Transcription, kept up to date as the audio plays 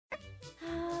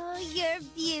you're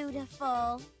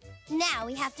beautiful. Now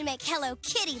we have to make Hello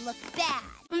Kitty look bad.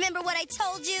 Remember what I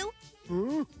told you?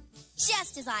 Hmm?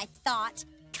 Just as I thought.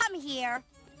 Come here.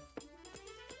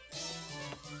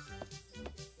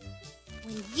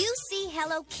 When you see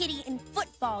Hello Kitty in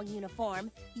football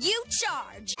uniform, you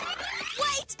charge.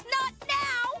 Wait, not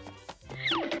now!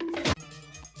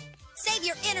 Save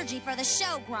your energy for the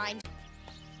show grind.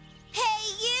 Hey,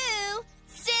 you!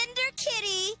 Cinder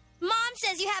Kitty! Mom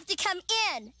says you have to come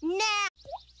in, now!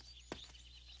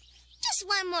 Just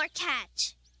one more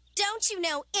catch. Don't you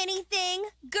know anything?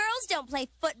 Girls don't play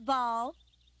football.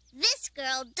 This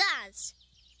girl does.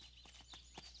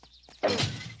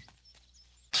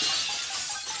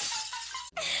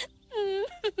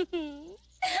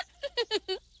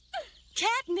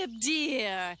 Catnip,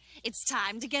 dear, it's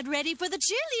time to get ready for the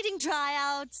cheerleading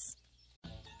tryouts.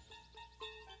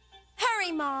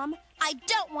 Hurry, Mom. I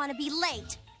don't want to be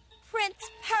late. Prince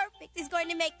Perfect is going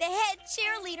to make the head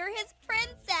cheerleader his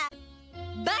princess.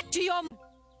 Back to your...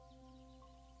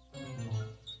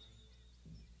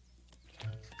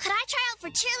 Could I try out for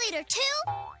cheerleader too?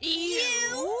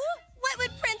 You? What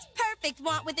would Prince Perfect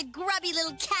want with a grubby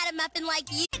little catamuffin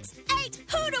like you? 6'8",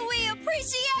 who do we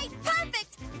appreciate?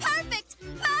 Perfect! Perfect!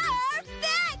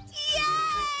 Perfect!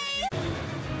 Yay!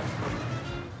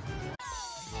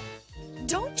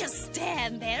 Don't just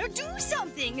stand there. Do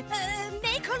something.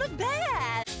 Make her look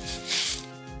bad.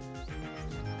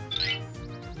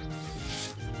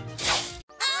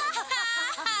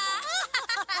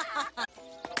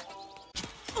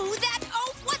 Ooh, that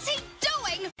oaf! What's he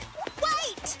doing?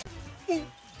 Wait! Oh,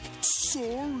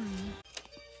 sorry.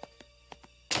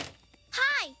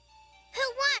 Hi. Who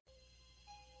won?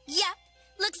 Yep.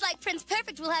 Looks like Prince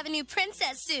Perfect will have a new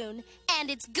princess soon. And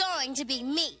it's going to be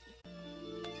me.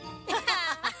 I'll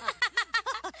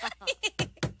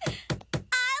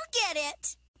get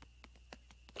it.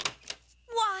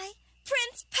 Why,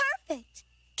 Prince Perfect,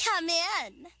 come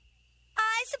in.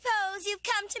 I suppose you've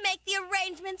come to make the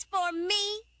arrangements for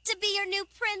me to be your new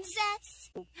princess?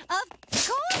 Of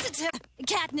course it's her.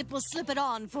 Catnip will slip it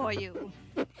on for you.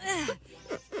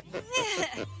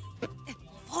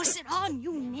 Force it on,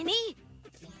 you ninny.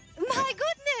 My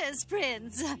goodness,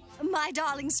 Prince. My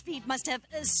darling's feet must have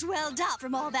swelled up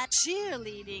from all that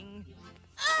cheerleading.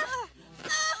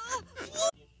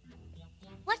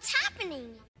 What's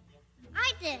happening?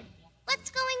 I did. What's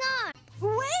going on?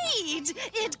 Wait!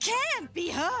 It can't be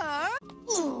her!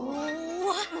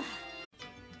 Ooh.